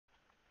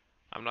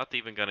I'm not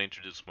even gonna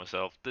introduce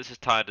myself. This is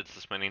Ty the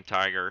Tasmanian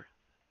Tiger.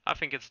 I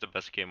think it's the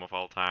best game of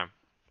all time.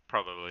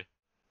 Probably.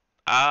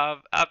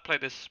 I've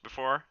played this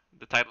before.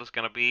 The title is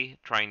gonna be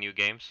trying new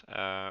games.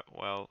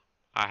 Well,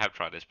 I have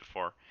tried this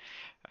before.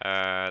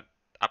 I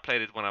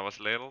played it when I was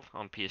little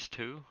on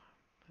PS2.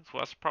 It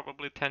was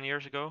probably 10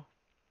 years ago,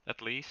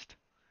 at least.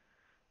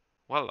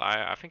 Well,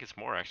 I think it's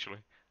more actually.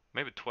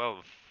 Maybe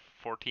 12,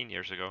 14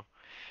 years ago.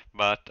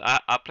 But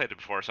I played it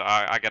before, so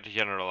I got a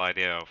general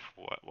idea of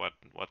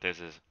what this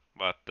is.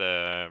 But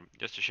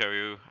just to show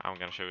you, I'm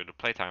gonna show you the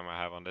playtime I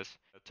have on this.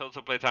 The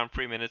total playtime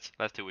 3 minutes.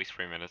 Last 2 weeks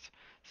 3 minutes.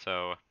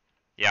 So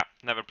yeah,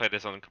 never played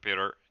this on the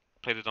computer.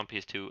 Played it on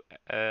PS2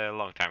 a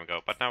long time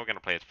ago, but now we're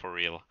gonna play it for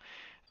real.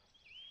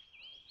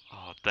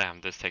 Oh damn,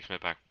 this takes me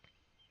back.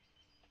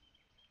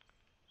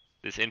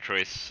 This intro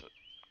is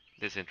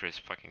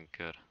fucking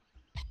good.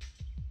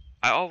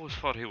 I always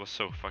thought he was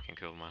so fucking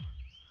cool, man.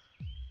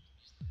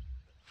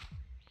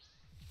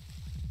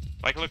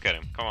 Like, look at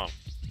him, come on.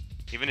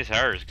 Even his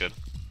hair is good.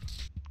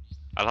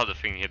 I love the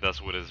thing he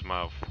does with his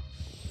mouth.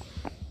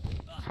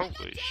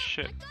 Holy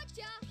shit.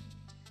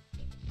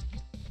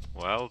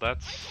 Well,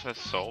 that's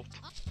assault.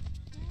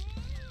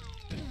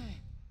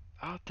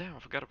 Oh damn, I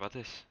forgot about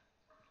this.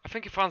 I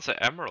think he found an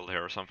emerald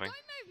here or something.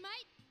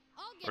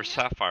 Or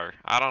sapphire,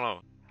 I don't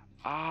know.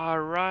 Ah,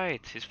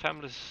 right, his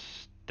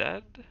family's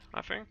dead,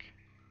 I think.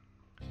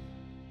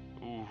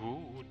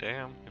 Ooh,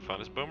 damn, he found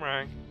his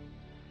boomerang.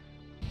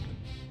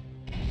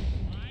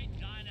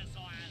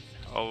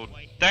 Oh,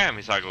 damn,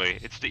 he's ugly.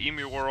 It's the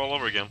emu war all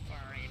over again.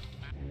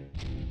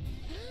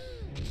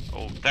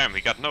 Oh, damn,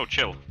 he got no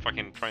chill.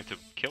 Fucking trying to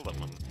kill them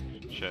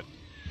and shit.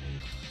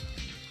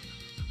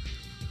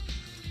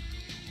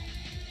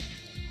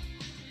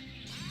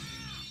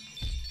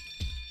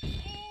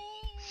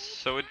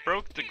 So it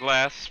broke the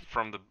glass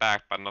from the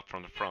back, but not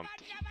from the front.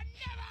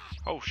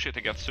 Oh shit,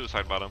 he got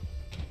suicide button.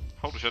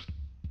 Holy shit.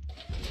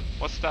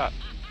 What's that?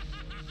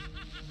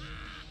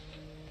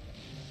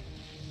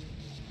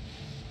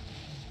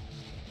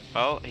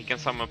 Well, he can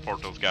summon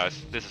portals,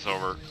 guys. This is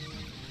over.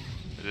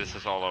 This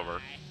is all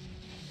over.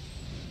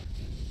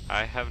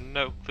 I have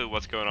no clue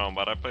what's going on,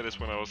 but I played this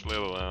when I was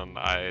little and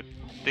I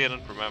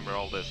didn't remember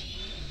all this.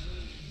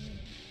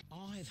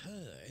 I've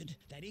heard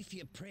that if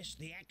you press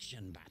the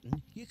action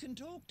button, you can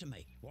talk to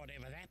me,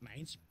 whatever that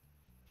means.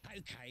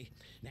 Okay,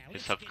 now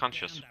He's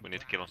subconscious. We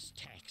need to kill him.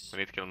 We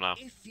need to kill him now.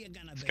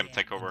 He's gonna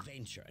take over.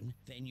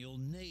 Then you'll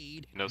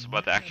need He knows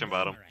about the action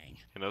button.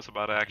 He knows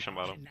about the action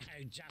button.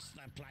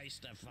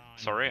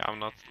 Sorry, I'm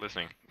not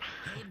listening.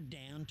 Head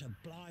down to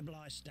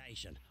Bly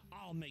Station.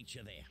 I'll meet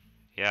you there.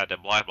 Yeah, the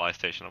Bly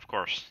station, of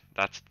course.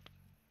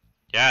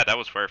 Yeah, that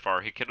was very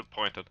far. He could have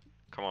pointed.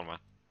 Come on, man.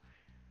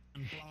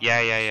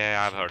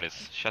 Yeah, I've heard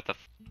this. Shut the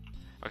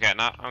Okay,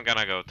 now I'm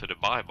gonna go to the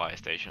Bly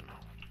station.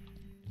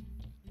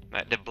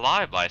 The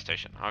Bly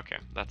station. Okay,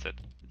 that's it.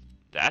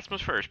 The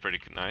atmosphere is pretty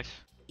nice.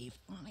 If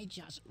I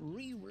just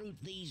reroute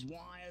these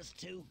wires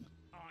to...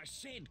 I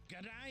said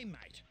g'day,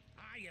 mate.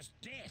 Are you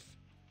deaf?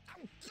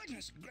 Oh,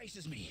 goodness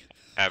gracious me.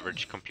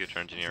 Average computer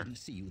engineer.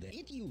 See you there.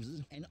 It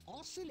uses an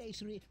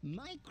oscillatory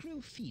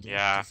microfeeder.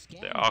 Yeah,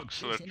 the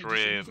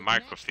oscillatory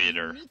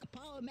microfeeder.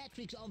 Power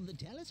matrix of the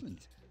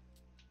talismans.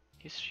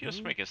 He's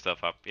just making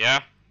stuff up.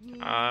 Yeah,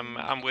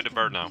 I'm with the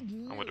bird now.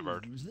 I'm with the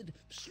bird.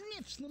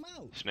 Sniffs them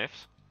out.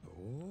 Sniffs?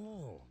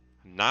 Oh.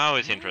 Now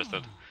he's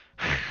interested.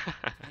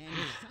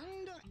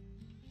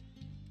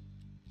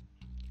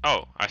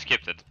 Oh, I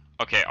skipped it.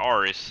 Okay,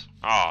 R is...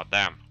 Oh,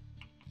 damn.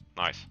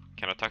 Nice.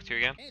 Can I talk to you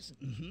again? Yes,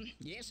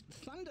 yes,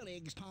 Thunder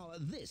Eggs power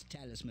this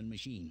talisman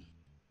machine.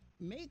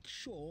 Make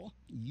sure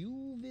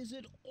you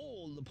visit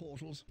all the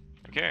portals.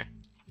 Okay.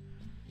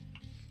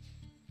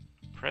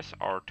 Press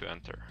R to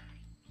enter.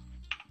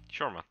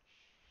 Sure, man.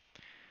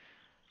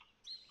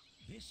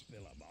 This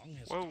Billabong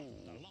has Whoa,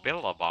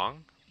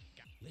 Billabong?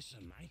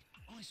 Listen, mate,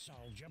 I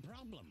solved your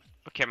problem.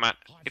 Okay, man,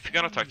 if you're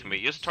gonna talk to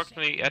me, just talk to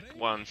me at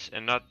once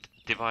and not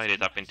divide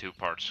it up in two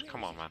parts.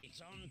 Come on, man.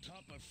 It's on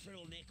top of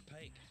Frillneck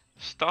Peak.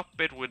 Stop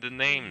it with the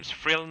names.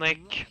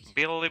 Frillneck,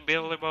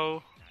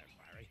 Bilbo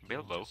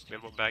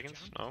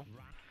Baggins? No?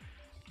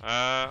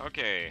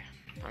 Okay.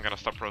 I'm gonna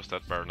stop roast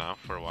that bird now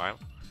for a while.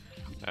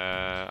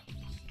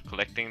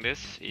 Collecting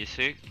this,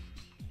 easy.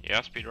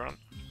 Yeah, speedrun.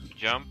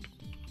 Jump.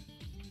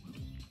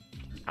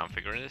 I'm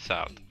figuring this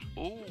out.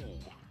 Ooh!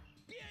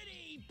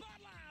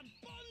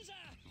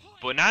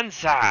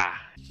 Bonanza!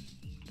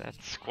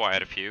 That's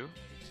quite a few.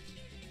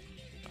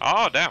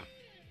 Oh, damn.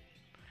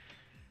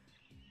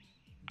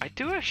 I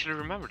do actually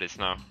remember this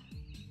now.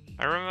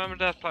 I remember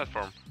that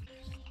platform.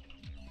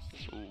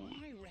 Ooh.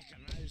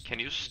 Can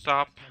you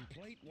stop?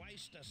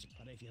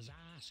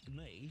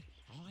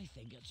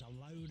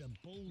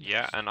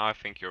 Yeah, and I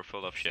think you're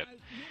full of shit.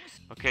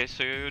 Okay,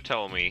 so you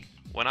tell me,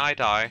 when I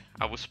die,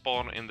 I will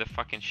spawn in the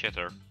fucking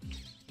shitter.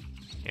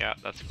 Yeah,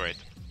 that's great.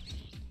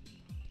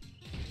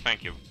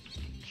 Thank you.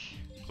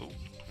 Ooh,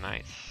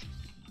 nice.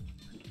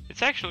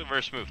 It's actually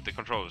very smooth, the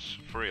controls,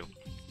 for real.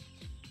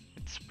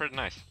 It's pretty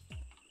nice.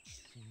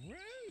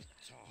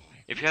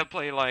 If you have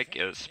played like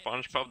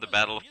SpongeBob, the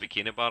Battle of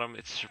Bikini Bottom,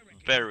 it's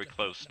very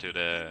close to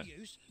the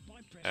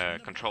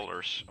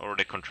controllers or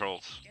the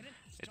controls.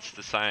 It's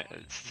it's the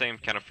same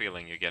kind of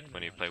feeling you get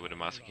when you play with a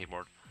mouse and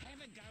keyboard.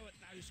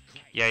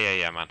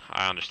 Yeah, man.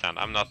 I understand.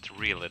 I'm not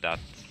really that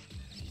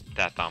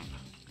dumb.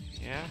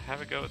 Yeah,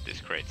 have a go at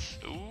these crates.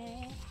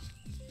 Ooh,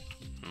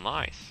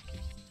 nice.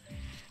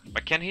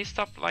 But can he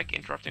stop like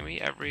interrupting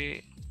me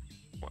every?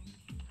 What?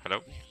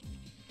 Hello?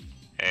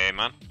 Hey,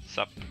 man.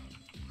 Sup?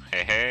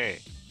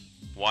 Hey.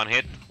 One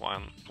hit,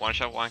 one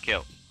shot, one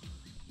kill.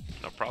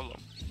 No problem.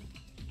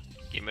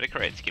 Give me the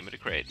crates. Give me the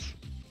crates.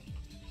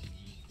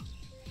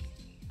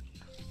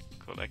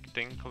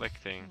 Collecting. Oh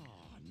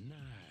no,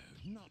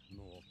 not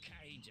more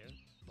cages.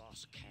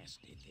 Boss Cass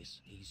did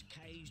this. He's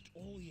caged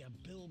all your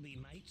bilby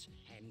mates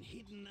and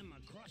hidden them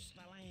across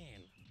the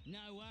land.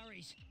 No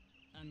worries,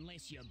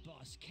 unless you're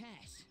Boss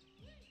Cass.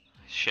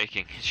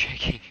 Shaking.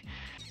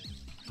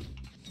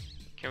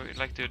 Can we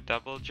like do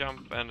double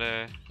jump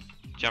and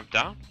jump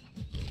down?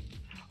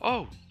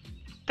 Oh,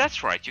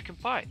 that's right. You can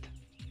bite.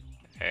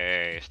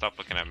 Hey, stop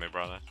looking at me,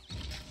 brother.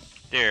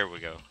 There we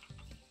go.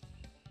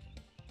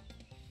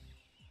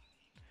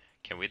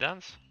 Can we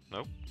dance?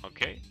 Nope.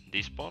 Okay.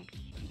 Despawn.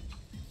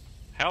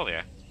 Hell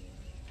yeah.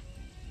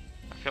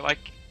 I feel like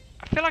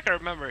I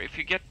remember if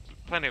you get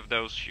plenty of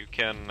those, you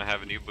can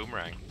have a new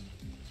boomerang.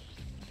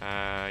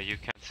 You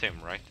can't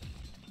sim, right?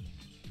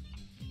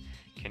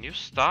 Can you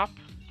stop?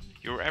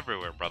 You're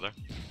everywhere, brother.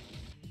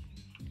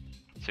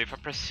 So if I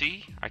press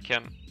C, I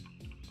can.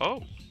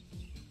 Oh.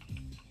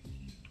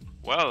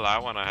 Well, I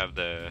wanna have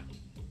the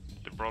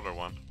broader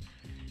one.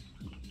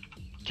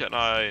 Can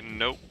I?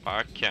 Nope,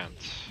 I can't.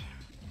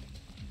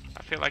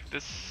 I feel like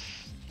this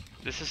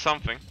is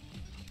something.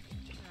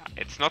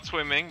 It's not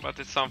swimming, but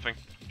it's something.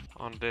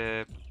 On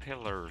the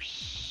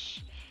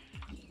pillars.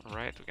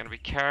 Alright, we're gonna be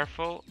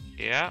careful.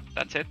 Yeah,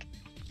 that's it.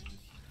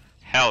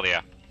 Hell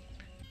yeah.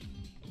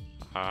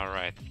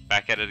 Alright,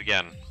 back at it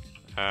again.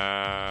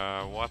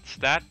 What's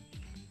that?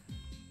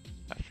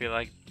 I feel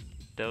like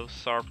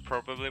those are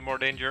probably more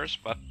dangerous,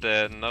 but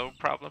no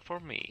problem for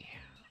me.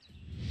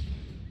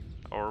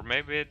 Or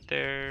maybe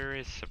there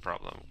is a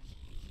problem.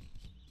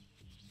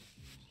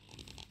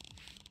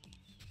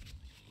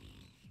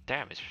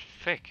 Damn, it's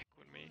thick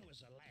with me. When I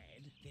was a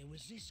lad, there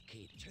was this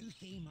kid,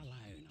 Toothy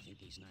Malone, I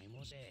think his name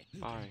was, who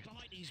could Bite.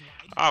 bite his way.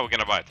 Oh, we're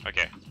gonna bite.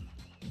 Okay.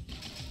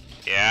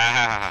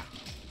 Yeah,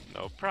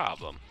 no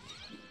problem.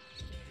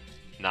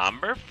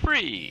 Number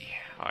 3.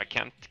 Oh, I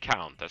can't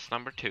count. That's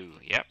number 2.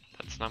 Yep,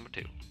 that's number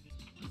 2.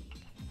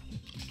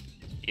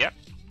 Yep.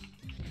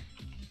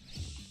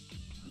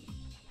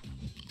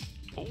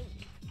 Oh,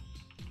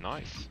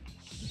 nice.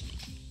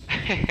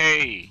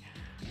 Hey,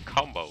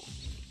 combo.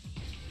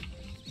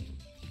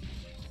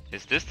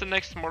 Is this the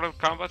next Mortal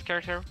Kombat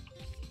character?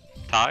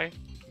 Ty,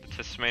 the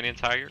Tasmanian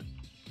tiger.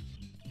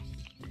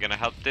 We're gonna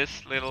help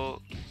this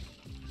little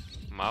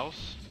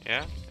mouse.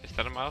 Yeah, is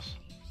that a mouse?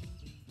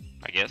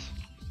 I guess.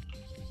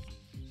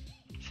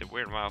 It's a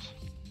weird mouse.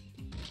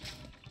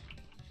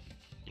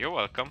 You're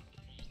welcome.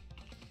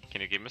 Can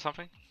you give me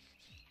something?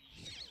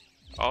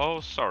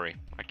 Oh, sorry,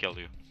 I killed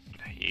you.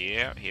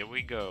 Yeah, here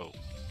we go.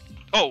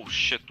 Oh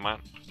shit,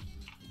 man.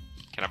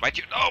 Can I bite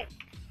you? No!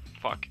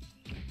 Fuck.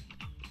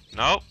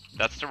 No,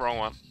 that's the wrong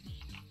one.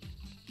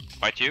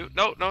 Bite you?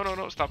 No,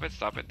 stop it.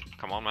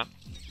 Come on, man.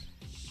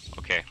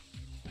 Okay,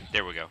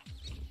 there we go.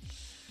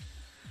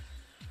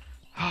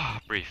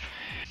 Brief.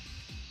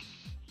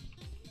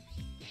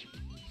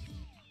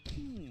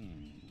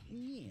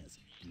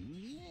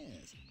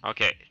 Yes.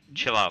 Okay,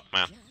 chill out,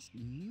 man. Just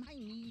may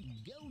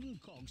need golden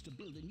cogs to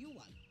build a new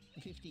one.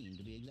 15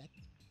 to be exact.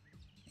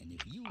 And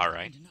if you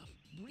Alright. find enough,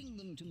 bring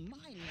them to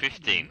my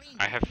 15.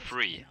 I have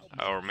 3,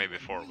 or maybe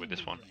 4 with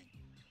this one.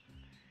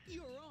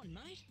 You're on,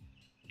 mate.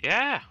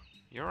 Yeah,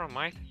 you're on,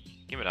 mate.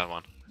 Give me that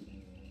one.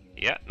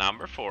 Yeah,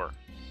 number 4.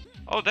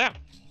 Oh, damn.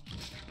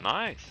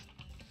 Nice.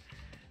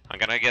 I'm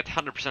gonna get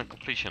 100%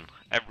 completion.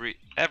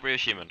 Every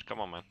achievement. Come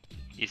on, man.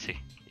 Easy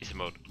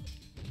mode.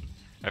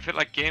 I feel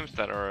like games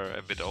that are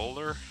a bit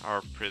older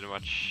are pretty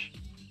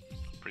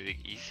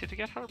easy to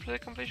get 100%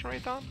 completion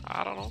rate on.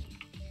 I don't know.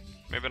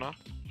 Maybe not.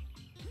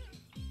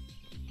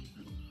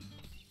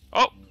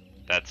 Oh,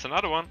 that's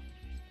another one.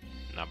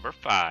 Number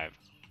 5.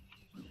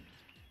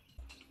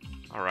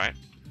 Alright.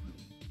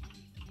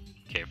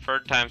 Okay,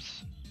 third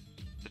time's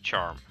the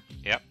charm.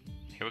 Yep,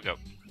 here we go.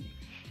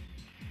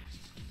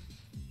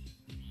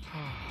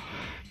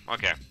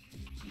 Okay,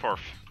 4th.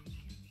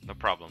 No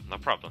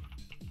problem.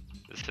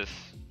 This is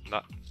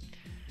not...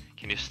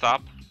 Can you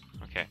stop?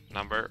 Okay,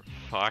 number...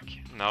 Fuck.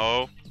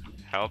 No.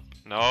 Help.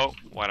 No.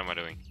 What am I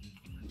doing?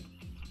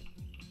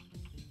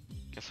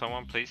 Can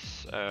someone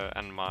please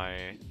end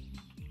my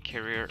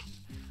career?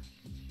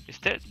 Is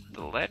there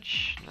the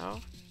ledge? No?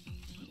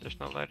 There's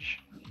no ledge.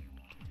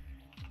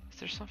 Is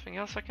there something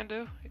else I can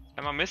do?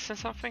 Am I missing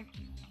something?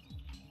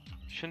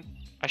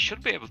 I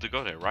should be able to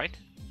go there, right?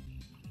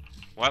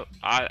 Well,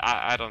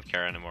 I don't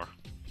care anymore.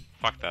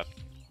 Fuck that.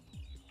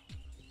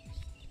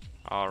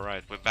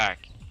 Alright, we're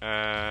back.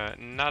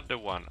 Another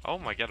one. Oh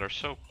my god, there's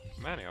so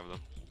many of them.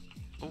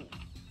 Oh,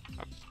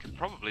 I could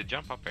probably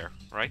jump up here,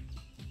 right?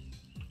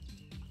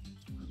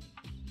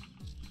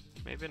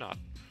 Maybe not.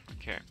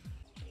 Okay.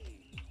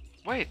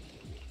 Wait,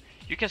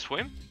 you can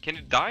swim? Can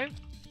you dive?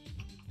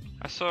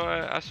 I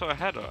saw a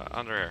head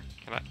under here.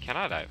 Can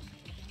I dive?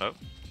 No.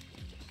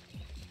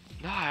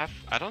 No,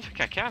 I don't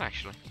think I can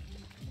actually.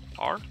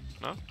 R?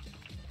 No.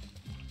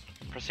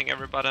 Pressing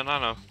every button I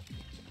know.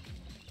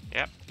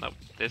 Yep. Nope.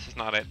 This is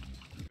not it.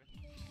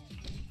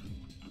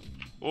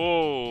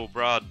 Oh,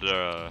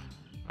 brother.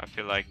 I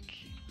feel like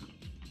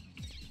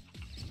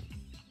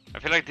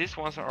these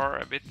ones are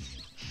a bit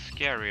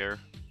scarier.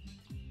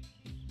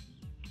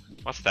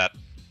 What's that?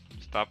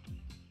 Stop.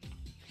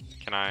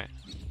 Can I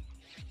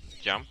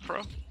jump,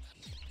 bro?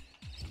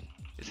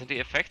 Isn't he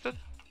affected?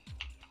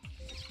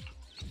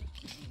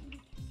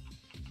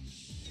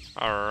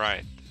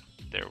 Alright.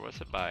 There was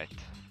a bite.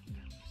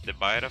 The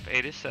bite of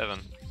 87.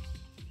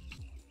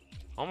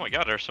 Oh my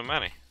god, there's so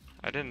many.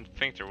 I didn't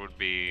think there would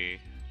be...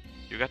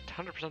 You got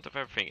 100% of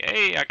everything.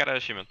 Hey, I got an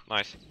achievement.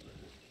 Nice.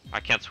 I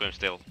can't swim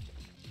still.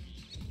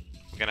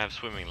 We're gonna have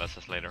swimming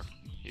lessons later.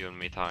 You and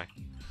me, Ty.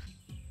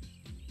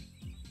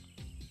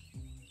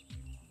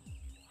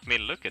 I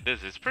mean, look at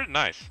this. It's pretty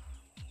nice.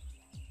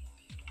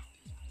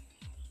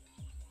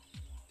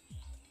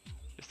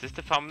 Is this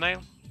the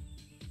thumbnail?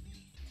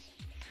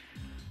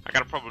 I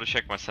gotta probably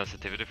check my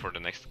sensitivity for the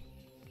next...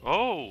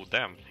 Oh,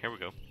 damn. Here we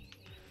go.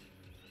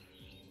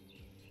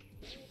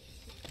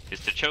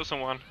 It's the chosen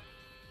one.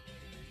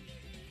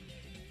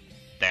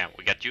 Damn,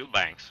 we got dual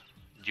bangs.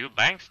 Dual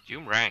bangs?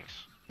 Boomerangs.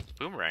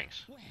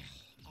 Boomerangs. Well,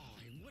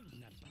 I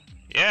wouldn't have.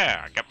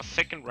 Yeah, I got my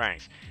second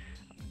ranks.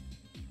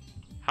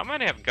 How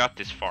many have got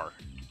this far?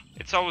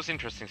 It's always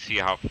interesting to see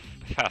how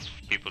fast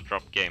people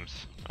drop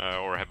games.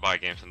 Or buy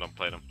games and don't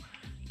play them.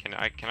 Can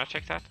I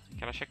check that?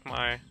 Can I check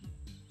my...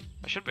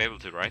 I should be able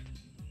to, right?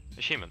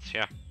 Achievements,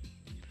 yeah.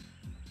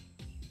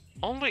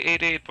 Only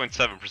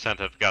 88.7%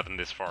 have gotten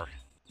this far.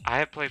 I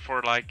have played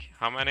for like,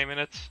 how many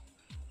minutes?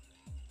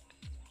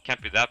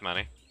 Can't be that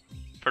many.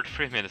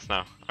 33 minutes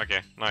now.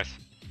 Okay, nice.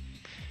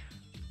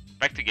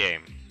 Back to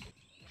game.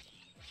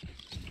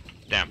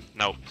 Damn,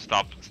 no,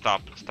 stop.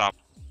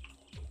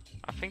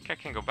 I think I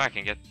can go back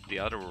and get the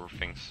other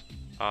things.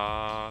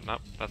 No,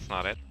 that's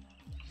not it.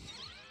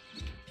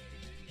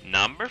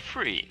 Number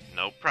 3,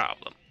 no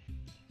problem.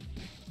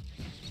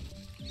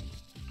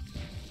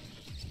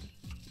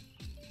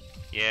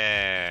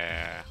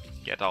 Yeah,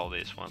 get all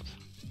these ones.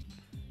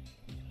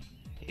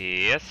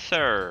 Yes,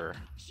 sir.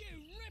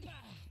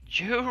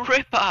 Jew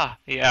Ripper!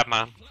 Yeah,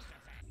 man.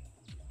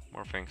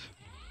 More things.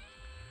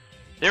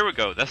 There we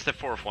go, that's the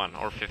 4th one,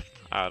 or 5th.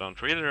 I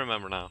don't really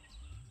remember now.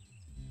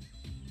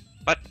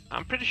 But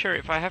I'm pretty sure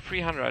if I have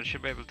 300 I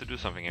should be able to do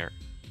something here.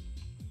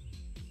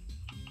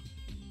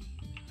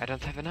 I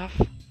don't have enough.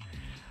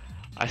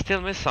 I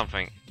still missed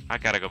something. I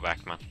gotta go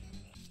back, man.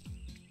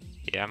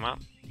 Yeah,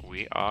 man.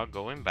 We are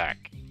going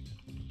back.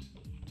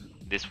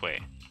 This way.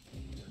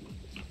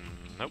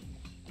 Nope.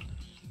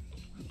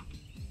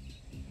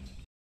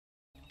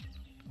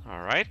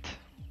 Alright.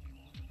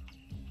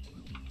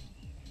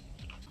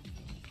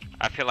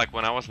 I feel like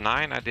when I was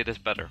 9 I did this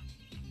better.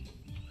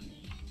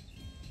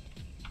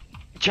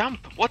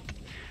 Jump! What?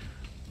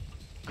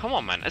 Come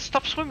on, man.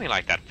 Stop swimming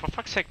like that. For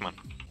fuck's sake, man.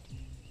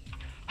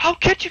 How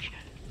can't you...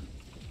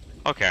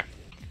 Okay.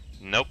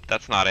 Nope,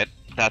 that's not it.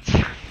 That's...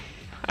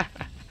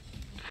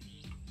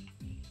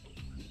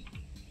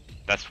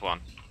 That's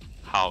one.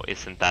 How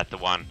isn't that the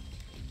one?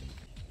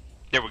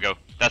 There we go.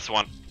 That's the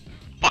one.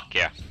 Fuck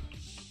yeah.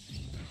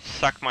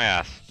 Suck my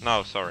ass.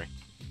 No, sorry.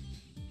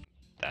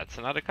 That's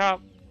another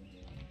cob.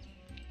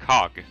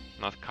 Cog,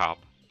 not cob.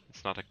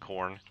 It's not a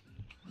corn.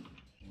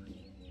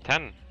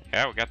 10.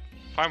 Yeah, we got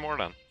 5 more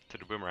then to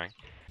the boomerang.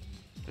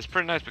 It's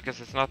pretty nice because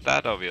it's not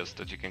that obvious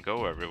that you can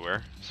go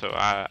everywhere. So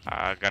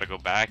I gotta go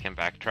back and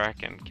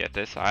backtrack and get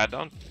this. I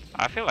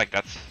feel like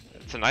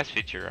it's a nice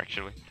feature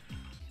actually.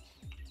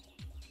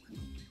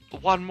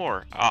 One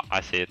more. Ah,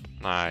 I see it.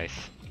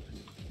 Nice.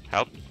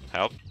 Help,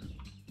 help.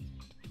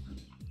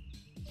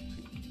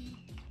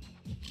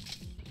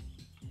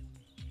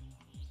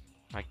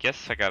 I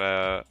guess I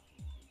gotta...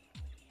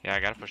 Yeah, I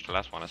gotta push the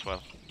last one as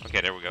well.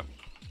 Okay, there we go.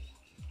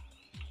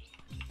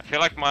 I feel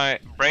like my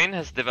brain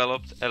has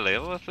developed a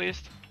little at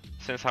least,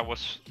 since I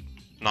was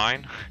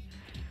 9.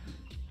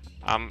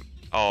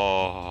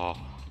 Oh...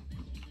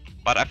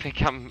 But I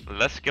think I'm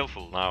less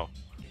skillful now.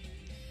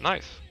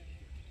 Nice.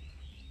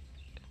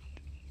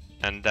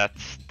 And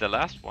that's the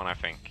last one, I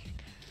think.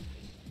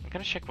 I'm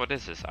gonna check what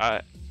this is.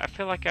 I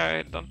feel like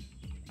I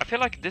feel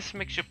like this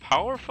makes you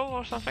powerful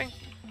or something.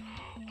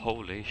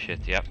 Holy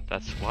shit, yep,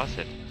 that was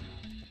it.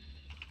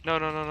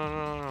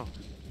 No.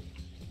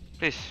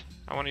 Please,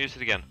 I want to use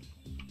it again.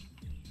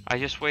 I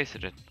just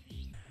wasted it.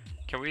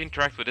 Can we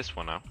interact with this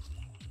one now?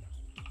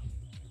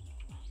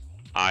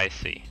 I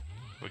see.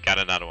 We got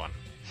another one.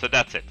 So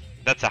that's it.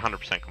 That's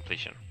 100%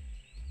 completion.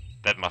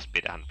 That must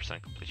be the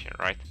 100% completion,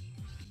 right?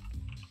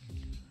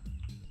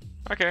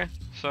 Okay,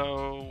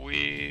 so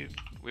we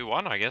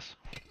won, I guess.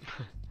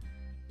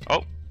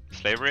 Oh,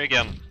 slavery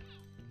again.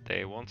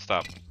 They won't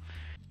stop.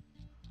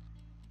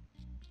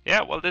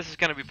 Yeah, well, this is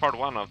gonna be part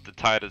one of the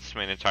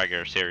Tasmanian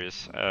Tiger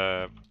series.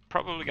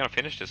 Probably gonna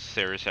finish this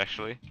series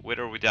actually, with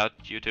or without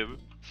YouTube.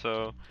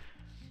 So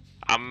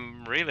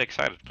I'm really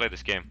excited to play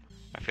this game.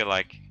 I feel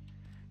like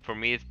for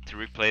me to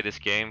replay this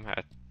game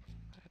at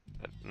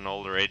an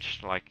older age,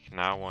 like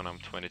now when I'm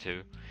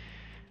 22,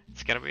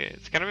 it's gonna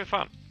be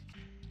fun.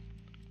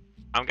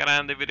 I'm gonna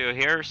end the video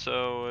here,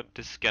 so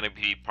this is gonna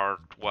be part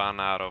one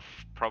out of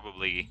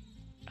probably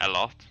a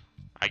lot,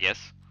 I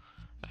guess.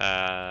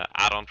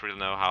 I don't really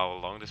know how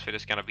long this video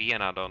is gonna be,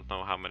 and I don't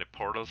know how many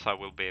portals I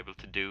will be able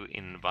to do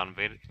in one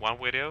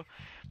video.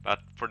 But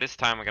for this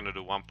time, I'm gonna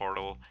do one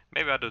portal.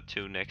 Maybe I'll do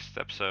two next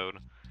episode.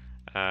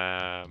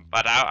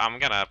 But I'm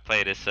gonna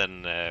play this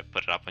and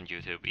put it up on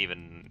YouTube,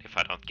 even if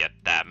I don't get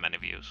that many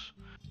views.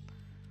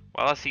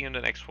 Well, I'll see you in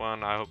the next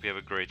one. I hope you have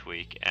a great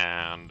week,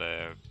 and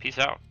peace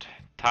out.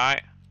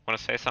 Ty, wanna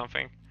say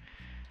something?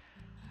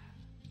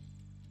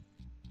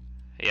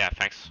 Yeah,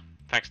 thanks.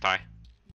 Thanks, Ty.